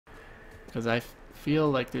Because I feel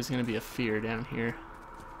like there's going to be a fear down here.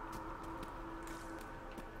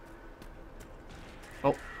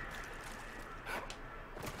 Oh.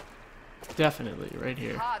 Definitely, right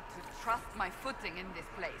here. Hard to trust my footing in this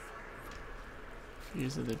place.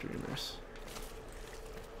 Fears of the dreamers.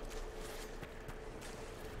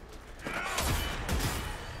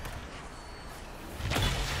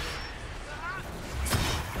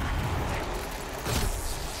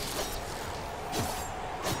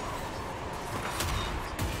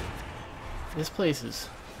 This place is...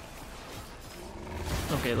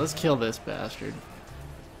 Okay, let's kill this bastard.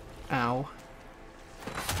 Ow.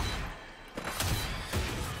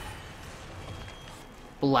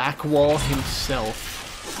 Blackwall himself.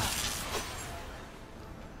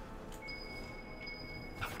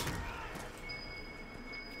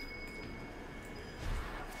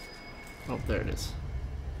 Oh, there it is.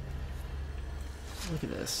 Look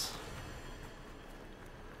at this.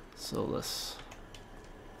 Solus.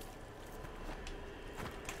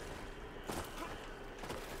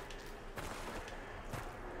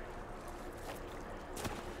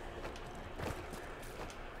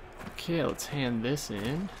 Okay, let's hand this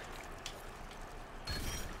in.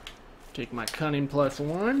 Take my cunning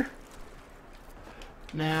 +1.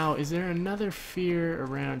 Now, is there another fear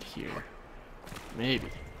around here? Maybe.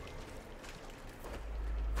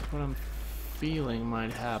 What I'm feeling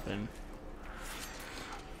might happen.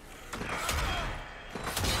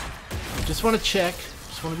 Just want to check.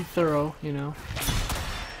 Just want to be thorough, you know.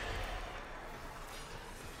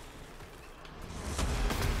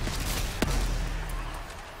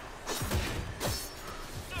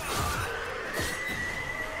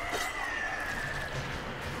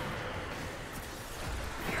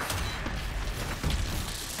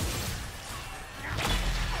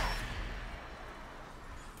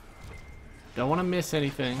 Don't want to miss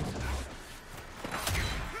anything.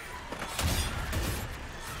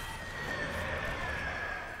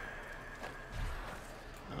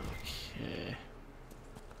 Okay.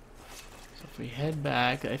 So if we head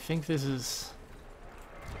back, I think this is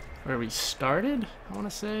where we started, I want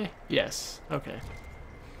to say. Yes. Okay.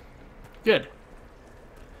 Good.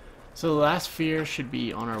 So the last fear should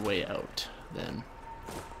be on our way out, then.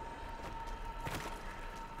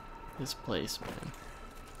 This place, man.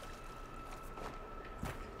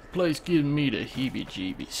 Place giving me the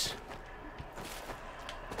heebie-jeebies.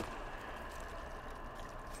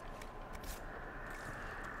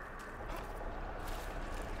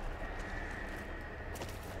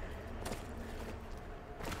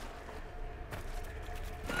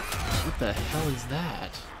 What the hell is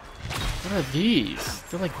that? What are these?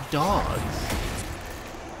 They're like dogs.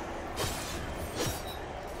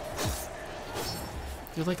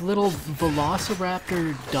 They're like little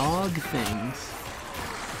velociraptor dog things.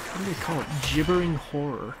 What do they call it? Gibbering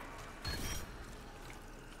horror.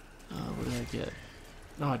 What did I get?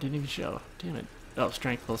 No, I didn't even show. Damn it. Oh,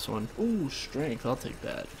 strength +1. Ooh, strength. I'll take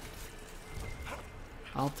that.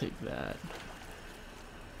 I'll take that.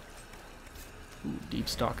 Ooh, Deep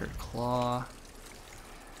Stalker Claw.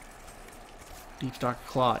 Deep Stalker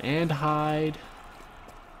Claw and Hide.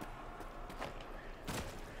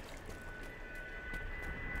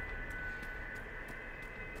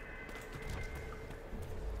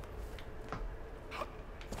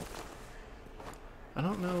 I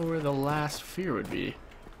don't know where the last fear would be.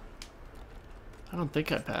 I don't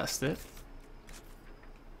think I passed it.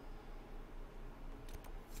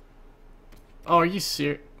 Oh, are you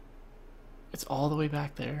serious? It's all the way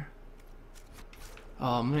back there?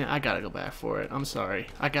 Oh man, I gotta go back for it. I'm sorry.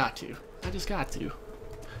 I got to. I just got to.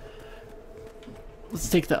 Let's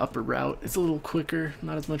take the upper route. It's a little quicker,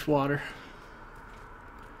 not as much water.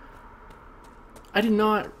 I did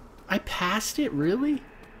not... I passed it? Really?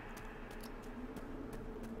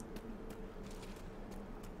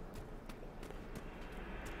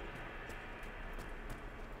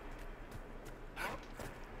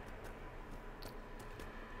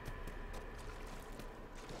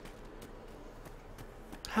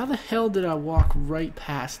 How the hell did I walk right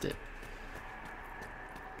past it?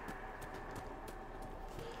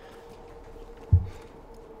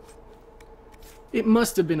 It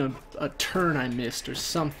must have been a turn I missed or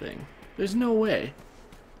something. There's no way.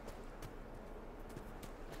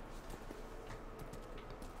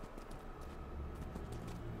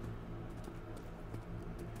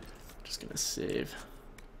 Just gonna save.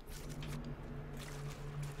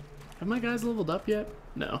 Have my guys leveled up yet?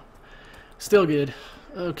 No. Still good.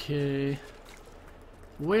 Okay.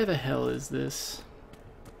 Where the hell is this?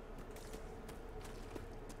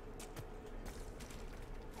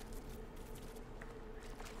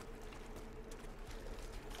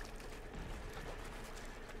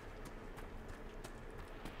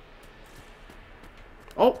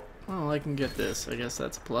 Oh, well, I can get this. I guess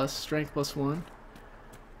that's a plus. Strength +1.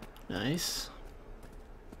 Nice.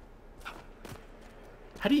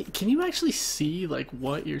 How do you, can you actually see like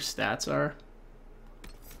what your stats are?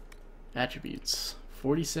 Attributes.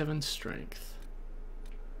 47 strength.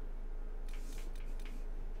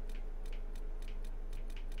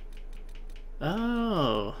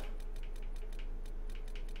 Oh.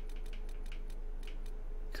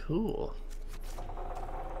 Cool.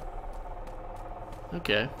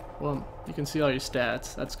 Okay, well, you can see all your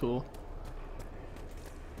stats. That's cool.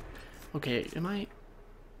 Okay, am I...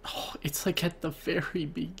 Oh, it's like at the very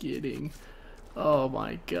beginning. Oh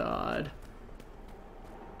my god.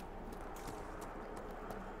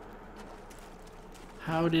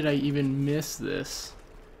 How did I even miss this?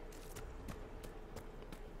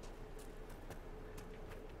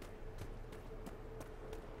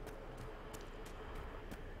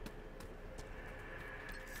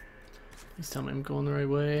 Please tell me I'm going the right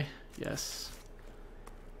way. Yes.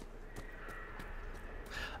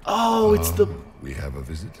 Oh, it's the... We have a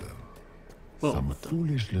visitor. Whoa, Some what the...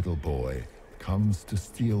 foolish little boy comes to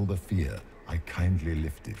steal the fear I kindly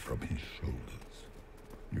lifted from his shoulders.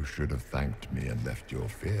 You should have thanked me and left your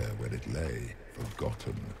fear where it lay,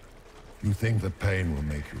 forgotten. You think the pain will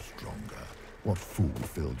make you stronger. What fool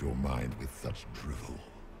filled your mind with such drivel?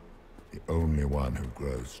 The only one who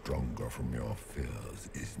grows stronger from your fears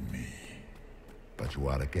is me. But you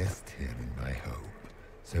are a guest here in my home,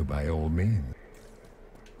 so by all means...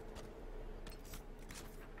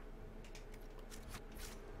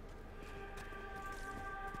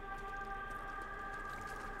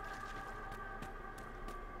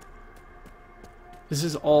 This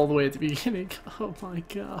is all the way at the beginning. Oh my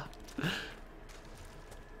god.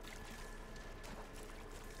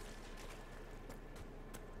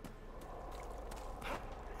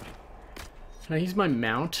 Can I use my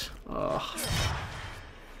mount? Oh,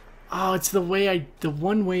 it's the way the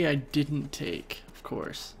one way I didn't take, of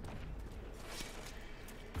course.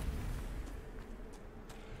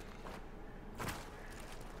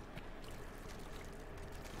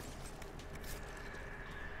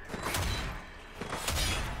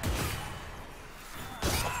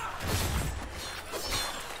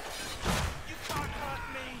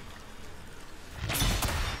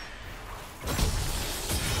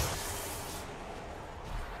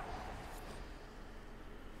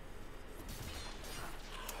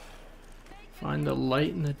 Find the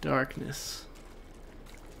light in the darkness.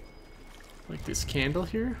 Like this candle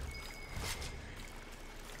here?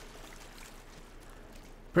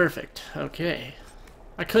 Perfect. Okay.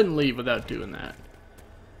 I couldn't leave without doing that.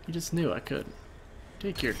 You just knew I couldn't.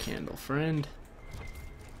 Take your candle, friend.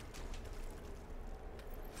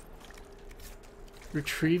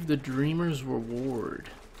 Retrieve the dreamer's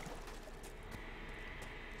reward.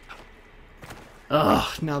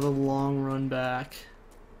 Ugh, now the long run back.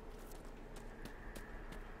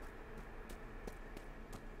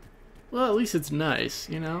 Well, at least it's nice,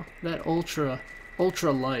 you know? That ultra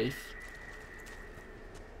life.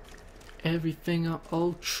 Everything on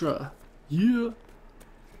ultra. Yeah.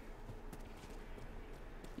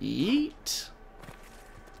 Yeet.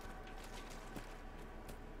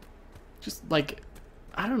 Just like,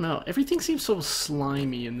 I don't know. Everything seems so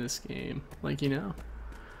slimy in this game. Like, you know?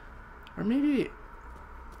 Or maybe,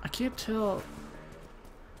 I can't tell.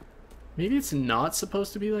 Maybe it's not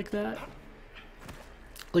supposed to be like that.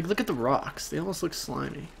 Like, look at the rocks. They almost look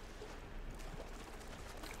slimy.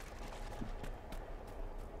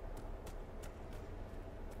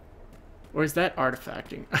 Or is that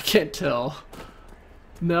artifacting? I can't tell.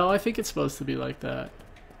 No, I think it's supposed to be like that.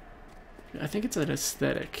 I think it's an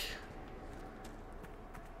aesthetic.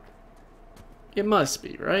 It must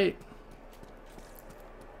be, right?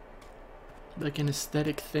 Like an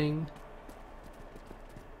aesthetic thing.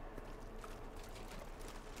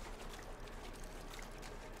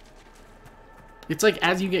 It's like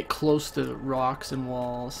as you get close to the rocks and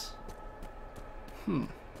walls.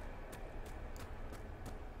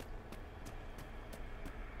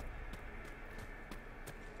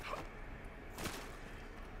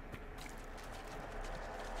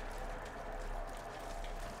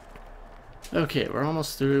 Okay, we're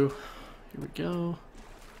almost through. Here we go.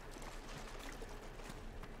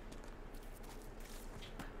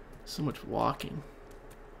 So much walking.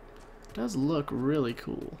 It does look really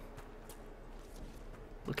cool.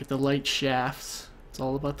 Look at the light shafts. It's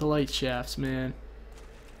all about the light shafts, man.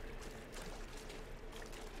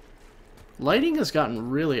 Lighting has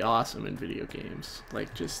gotten really awesome in video games.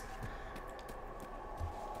 Like, just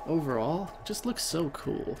overall, just looks so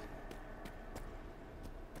cool.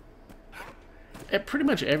 Pretty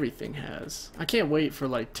much everything has. I can't wait for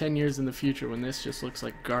like 10 years in the future when this just looks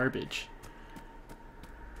like garbage.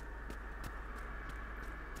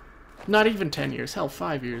 Not even 10 years, hell,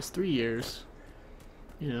 5 years, 3 years.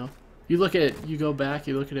 You know, you go back,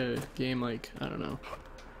 you look at a game like, I don't know,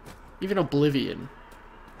 even Oblivion,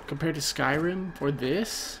 compared to Skyrim, or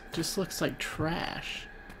this, just looks like trash.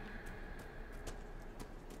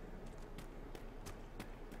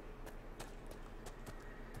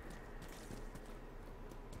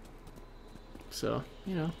 So,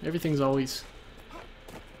 you know, everything's always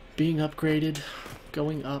being upgraded,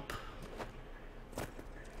 going up.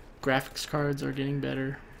 Graphics cards are getting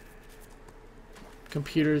better.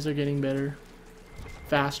 Computers are getting better.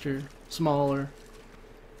 Faster, smaller.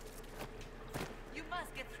 You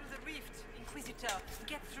must get through the rift, Inquisitor.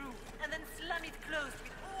 Get through, and then slam it closed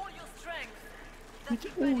with all your strength.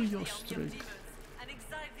 With all your strength.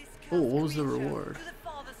 Oh, what was the reward?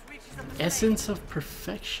 Essence of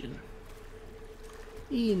Perfection.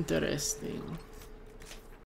 Interesting.